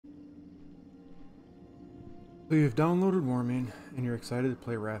So you've downloaded Warmane and you're excited to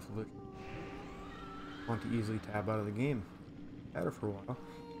play Wrath of the Lich King. You want to easily tab out of the game. Had it for a while,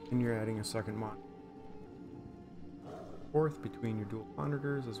 and you're adding a second monitor. Fourth between your dual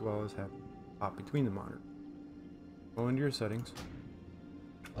monitors, as well as having a hop between the monitors. Go into your settings,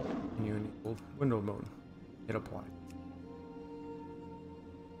 and you enable window mode. Hit apply.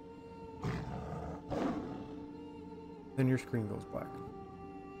 Then your screen goes black.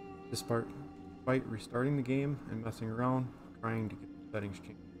 Despite restarting the game and messing around, trying to get the settings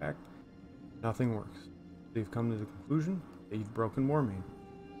changed back, nothing works. So you've come to the conclusion that you've broken Warmane.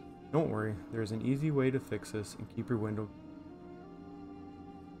 Don't worry, there's an easy way to fix this and keep your window.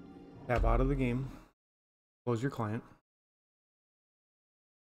 Tab out of the game, close your client,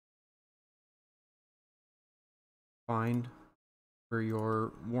 find where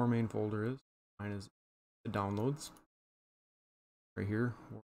your Warmane folder is. Mine is the downloads. Right here,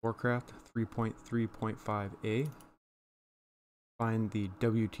 Warcraft 3.3.5a. Find the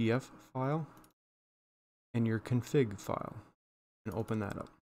WTF file and your config file and open that up.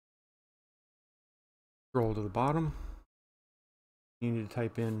 Scroll to the bottom. You need to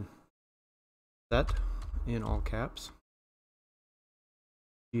type in set in all caps,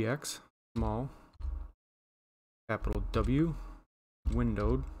 gx small capital W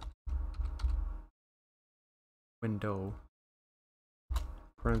window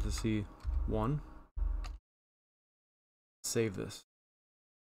parenthesis 1. Save this.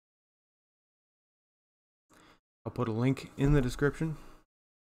 I'll put a link in the description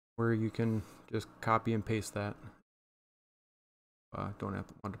where you can just copy and paste that. Don't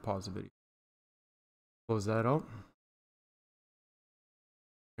want to pause the video. Close that out.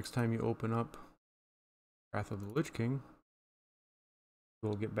 Next time you open up Wrath of the Lich King,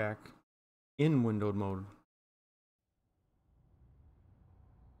 you'll get back in windowed mode.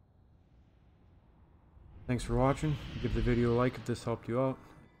 Thanks for watching. Give the video a like if this helped you out.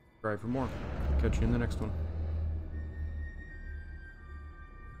 Subscribe for more. Catch you in the next one.